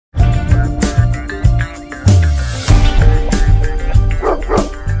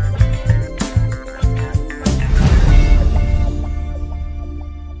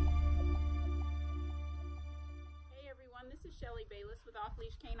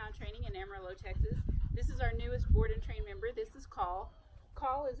Canine Training in Amarillo, Texas. This is our newest board and train member. This is Call.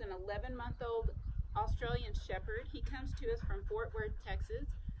 Call is an 11-month-old Australian Shepherd. He comes to us from Fort Worth, Texas.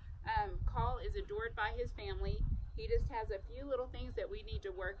 Call is adored by his family. He just has a few little things that we need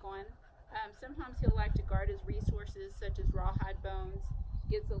to work on. Sometimes he'll like to guard his resources, such as rawhide bones.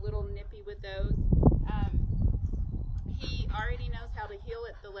 Gets a little nippy with those. He already knows how to heel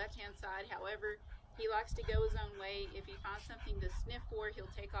at the left-hand side. However, he likes to go his own way. If he finds something to sniff for, he'll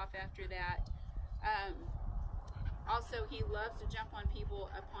take off after that. Also, he loves to jump on people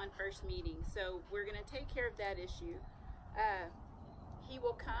upon first meeting, so we're going to take care of that issue. He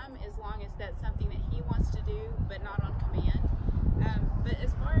will come as long as that's something that he wants to do, but not on command. But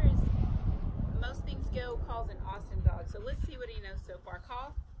as far as most things go, Call's an awesome dog. So let's see what he knows so far.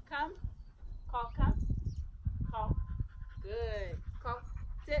 Call, come. Call, come. Call. Good. Call,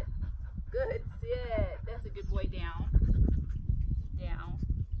 sit. Good, sit. That's a good boy. Down. Down.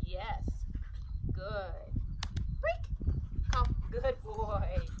 Yes. Good. Break. Call. Good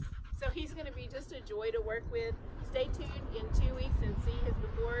boy. So he's going to be just a joy to work with. Stay tuned in 2 weeks and see his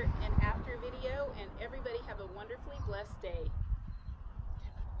before and after video. And everybody have a wonderfully blessed day.